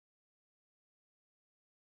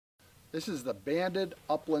This is the banded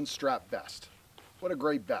Upland Strap Vest. What a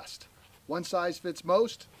great vest. One size fits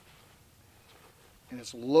most, and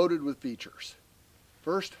it's loaded with features.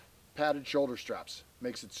 First, padded shoulder straps.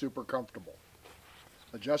 Makes it super comfortable.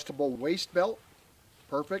 Adjustable waist belt.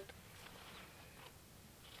 Perfect.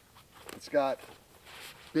 It's got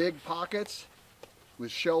big pockets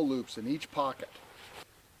with shell loops in each pocket.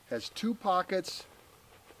 Has two pockets,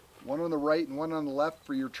 one on the right and one on the left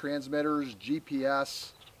for your transmitters,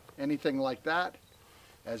 GPS, anything like that,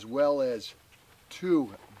 as well as two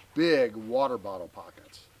big water bottle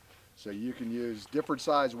pockets. So you can use different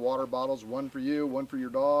size water bottles, one for you, one for your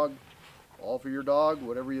dog, all for your dog,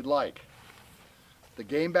 whatever you'd like. The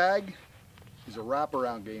game bag is a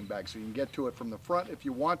wraparound game bag, so you can get to it from the front if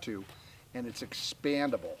you want to, and it's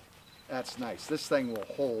expandable. That's nice. This thing will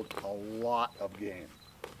hold a lot of game.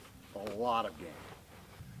 A lot of game.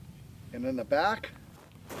 And in the back,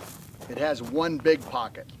 it has one big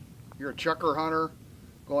pocket. You're a chucker hunter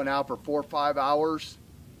going out for 4 or 5 hours,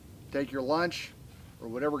 take your lunch or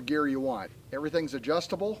whatever gear you want. Everything's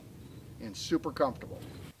adjustable and super comfortable.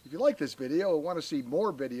 If you like this video and want to see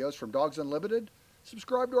more videos from Dogs Unlimited,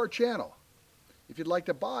 subscribe to our channel. If you'd like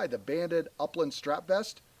to buy the banded Upland Strap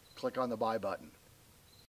Vest, click on the buy button.